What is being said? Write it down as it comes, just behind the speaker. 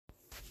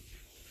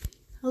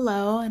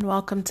Hello and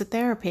welcome to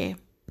therapy.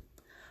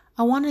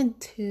 I wanted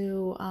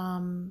to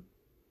um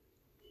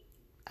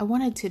I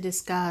wanted to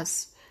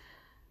discuss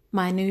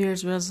my New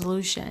Year's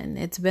resolution.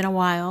 It's been a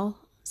while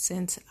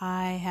since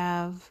I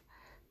have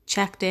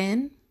checked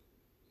in,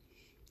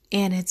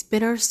 and it's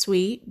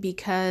bittersweet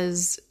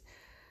because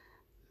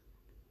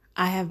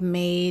I have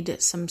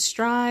made some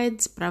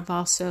strides, but I've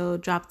also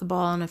dropped the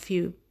ball in a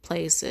few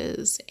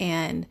places,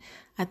 and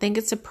I think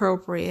it's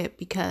appropriate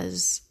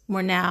because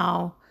we're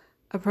now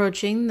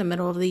approaching the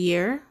middle of the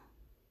year.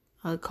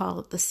 I call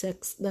it the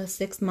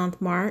 6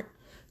 month mark.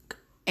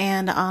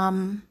 And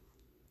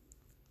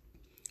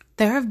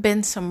there have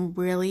been some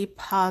really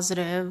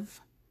positive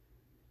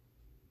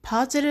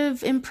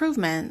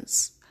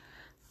improvements.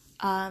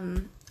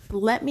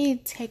 Let me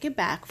take it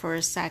back for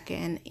a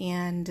second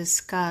and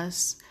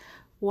discuss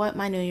what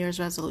my New Year's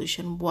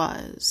resolution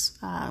was.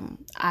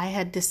 I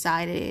had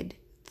decided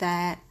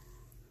that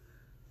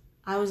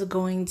I was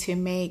going to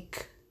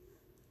make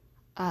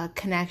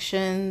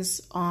connections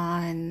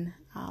on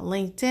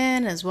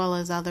LinkedIn as well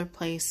as other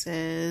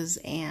places,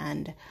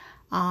 and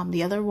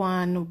the other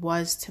one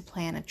was to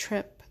plan a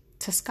trip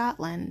to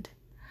Scotland.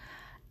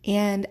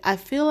 And I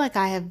feel like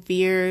I've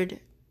veered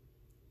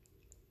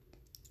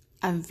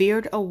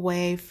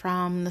away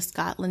from the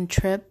Scotland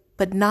trip,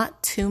 but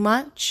not too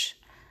much.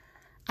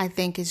 I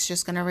think it's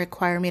just going to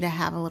require me to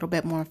have a little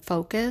bit more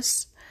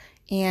focus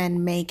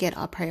and make it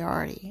a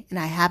priority. And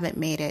I haven't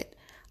made it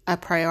a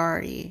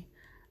priority.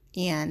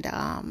 And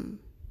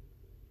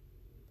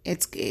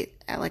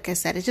like I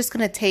said, it's just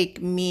going to take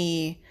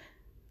me.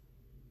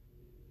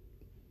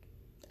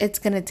 It's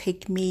going to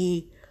take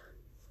me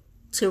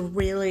to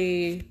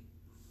really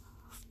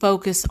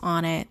focus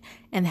on it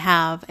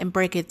and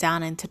break it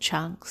down into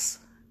chunks.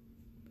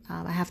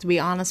 I have to be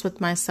honest with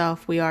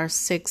myself. We are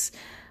 6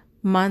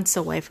 months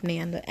away from the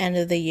end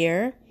of the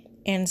year.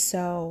 And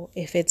so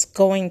if it's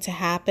going to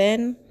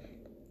happen,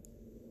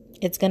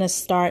 it's going to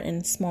start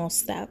in small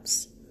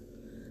steps.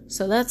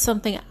 So that's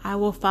something I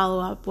will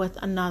follow up with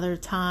another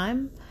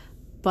time.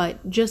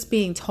 But just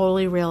being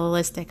totally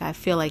realistic, I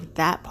feel like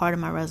that part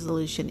of my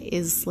resolution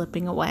is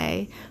slipping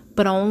away,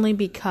 but only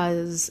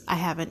because I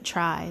haven't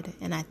tried.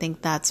 And I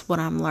think that's what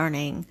I'm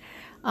learning.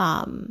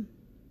 The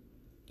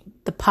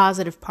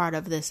positive part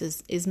of this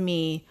is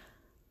me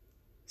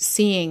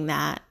seeing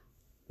that,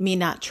 me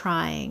not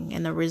trying,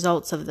 and the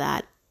results of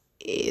that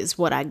is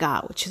what I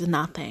got, which is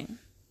nothing.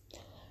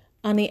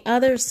 On the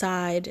other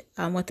side,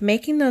 with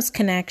making those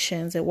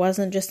connections, it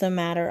wasn't just a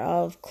matter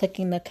of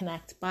clicking the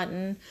connect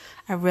button.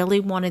 I really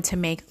wanted to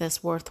make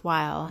this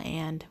worthwhile.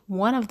 And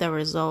one of the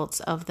results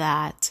of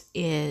that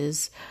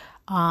is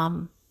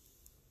I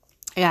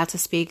got to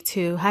speak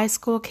to high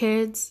school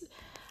kids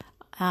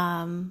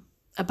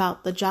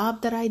about the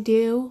job that I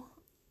do.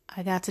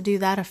 I got to do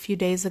that a few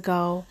days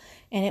ago,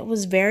 and it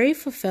was very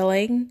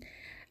fulfilling.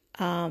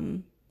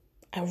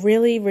 I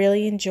really,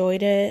 really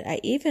enjoyed it.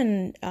 I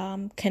even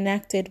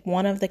connected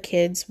one of the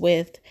kids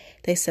with,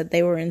 they said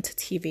they were into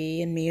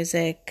TV and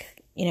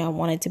music,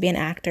 wanted to be an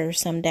actor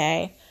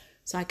someday.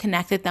 So I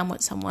connected them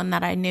with someone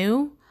that I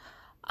knew.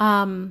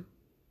 But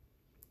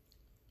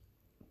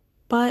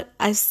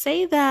I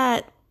say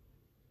that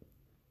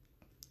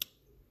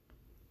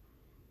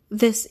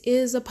this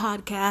is a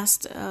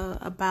podcast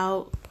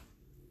about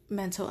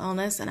mental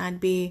illness, and I'd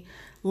be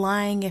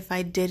lying if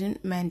I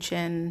didn't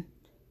mention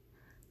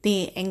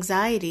the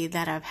anxiety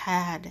that I've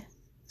had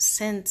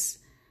since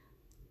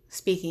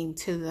speaking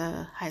to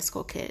the high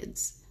school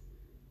kids.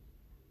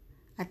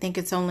 I think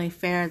it's only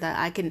fair that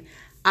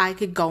I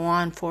could go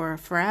on for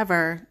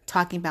forever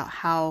talking about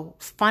how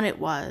fun it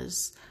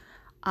was.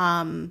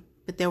 But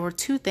there were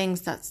two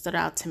things that stood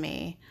out to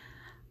me.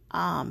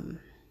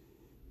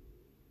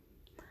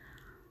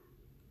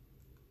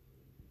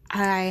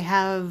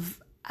 I've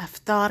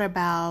thought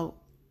about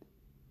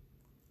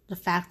the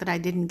fact that I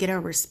didn't get a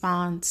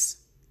response.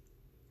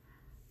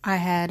 I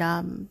had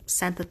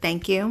sent a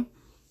thank you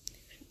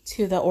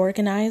to the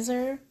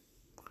organizer,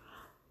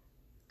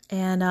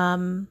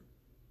 and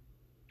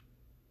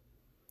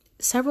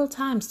several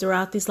times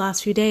throughout these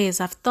last few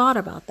days, I've thought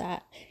about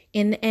that,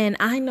 and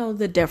I know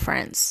the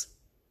difference.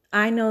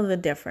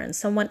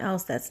 Someone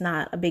else, that's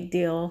not a big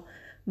deal,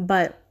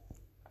 but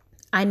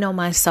I know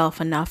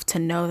myself enough to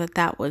know that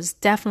that was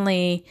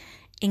definitely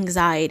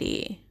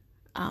anxiety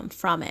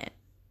from it.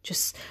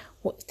 Just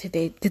did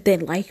they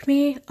like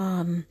me?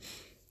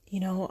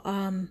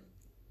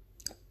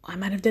 I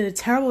might have did a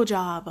terrible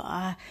job.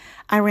 I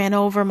ran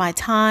over my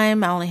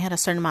time. I only had a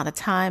certain amount of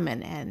time,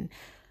 and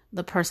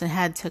the person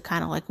had to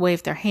kind of like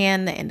wave their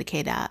hand to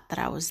indicate that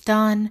I was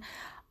done.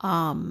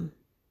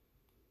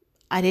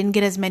 I didn't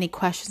get as many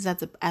questions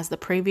as the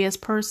previous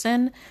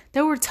person.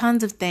 There were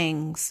tons of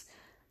things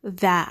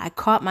that I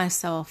caught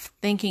myself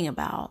thinking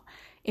about.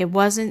 It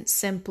wasn't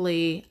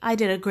simply, I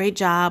did a great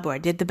job or I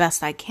did the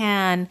best I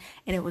can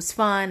and it was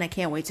fun. I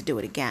can't wait to do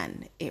it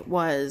again. It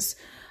was,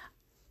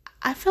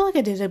 I feel like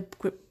I did a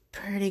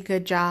pretty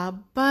good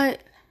job,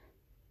 but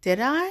did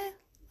I?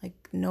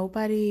 Like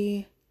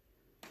nobody,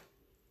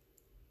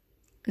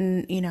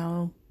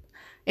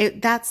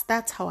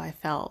 That's how I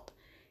felt.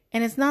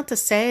 And it's not to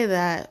say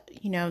that,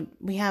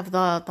 we have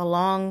the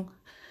long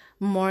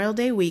Memorial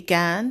Day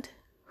weekend.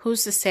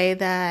 Who's to say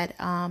that,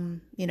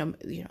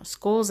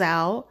 school's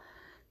out?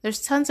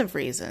 There's tons of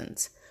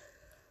reasons.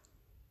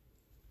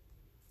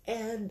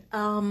 And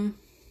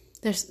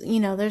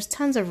there's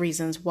tons of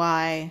reasons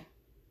why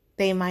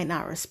they might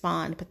not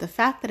respond. But the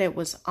fact that it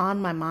was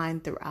on my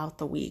mind throughout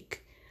the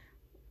week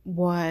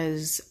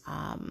was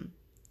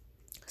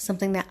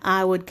something that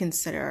I would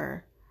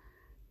consider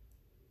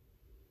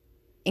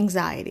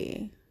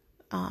anxiety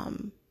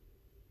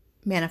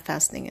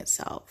manifesting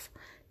itself.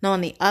 Now,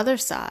 on the other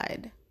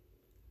side,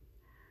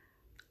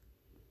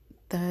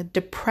 the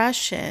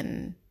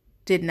depression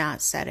did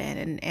not set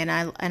in, and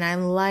I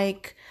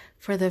like,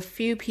 for the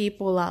few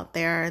people out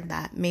there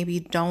that maybe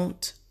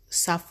don't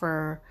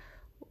suffer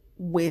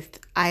with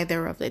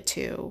either of the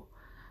two,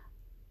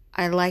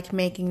 I like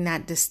making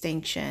that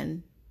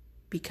distinction,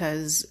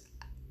 because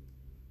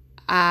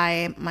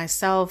I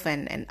myself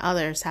and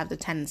others have the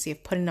tendency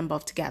of putting them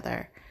both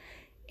together,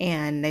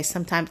 and they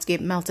sometimes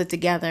get melted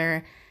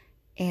together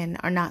and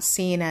are not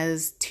seen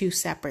as two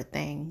separate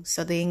things.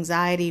 So the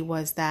anxiety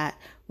was that,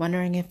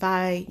 wondering if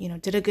I,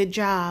 did a good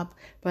job,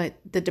 but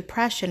the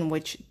depression,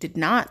 which did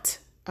not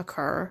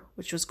occur,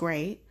 which was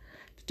great,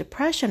 the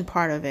depression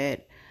part of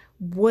it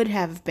would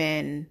have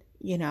been,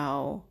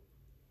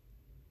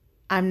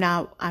 I'm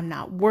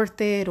not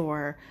worth it,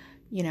 or,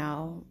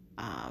 who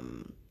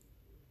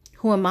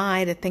am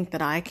I to think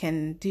that I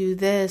can do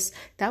this?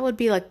 That would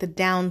be like the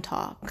down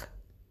talk.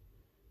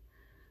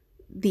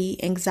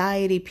 The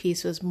anxiety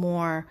piece was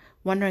more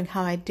wondering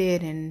how I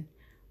did and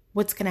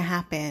what's going to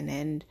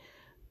happen.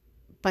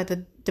 But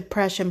the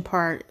depression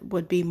part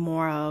would be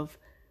more of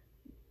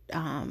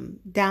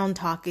down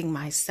talking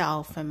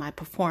myself and my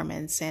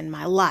performance and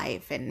my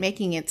life and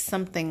making it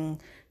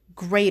something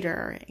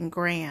greater and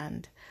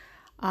grand.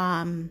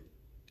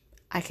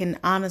 I can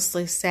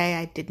honestly say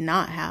I did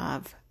not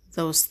have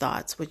those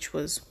thoughts, which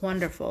was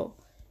wonderful.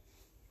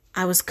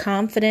 I was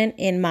confident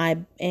in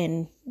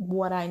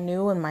what I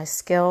knew and my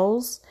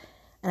skills,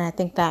 and I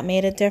think that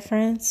made a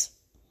difference.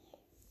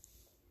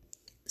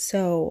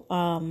 So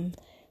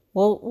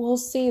we'll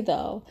see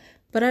though.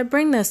 But I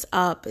bring this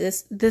up.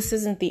 This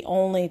isn't the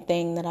only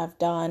thing that I've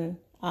done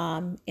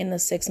in the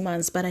 6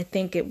 months, but I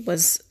think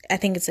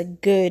it's a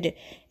good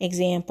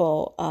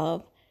example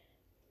of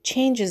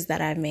changes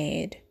that I've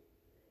made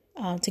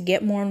to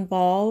get more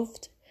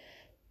involved,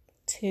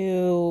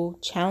 to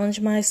challenge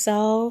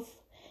myself.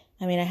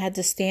 I mean, I had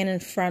to stand in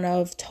front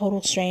of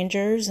total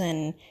strangers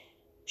and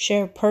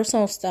share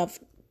personal stuff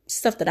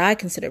that I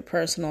considered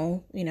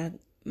personal,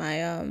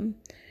 my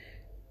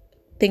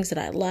things that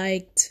I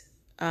liked,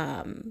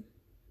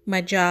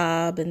 my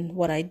job and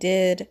what I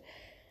did.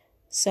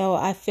 So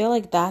I feel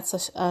like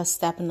that's a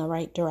step in the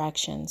right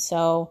direction.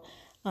 So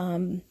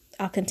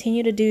I'll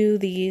continue to do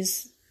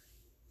these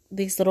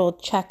little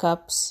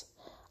checkups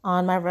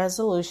on my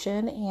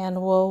resolution,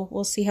 and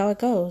we'll see how it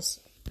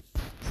goes.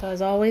 So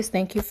as always,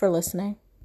 thank you for listening.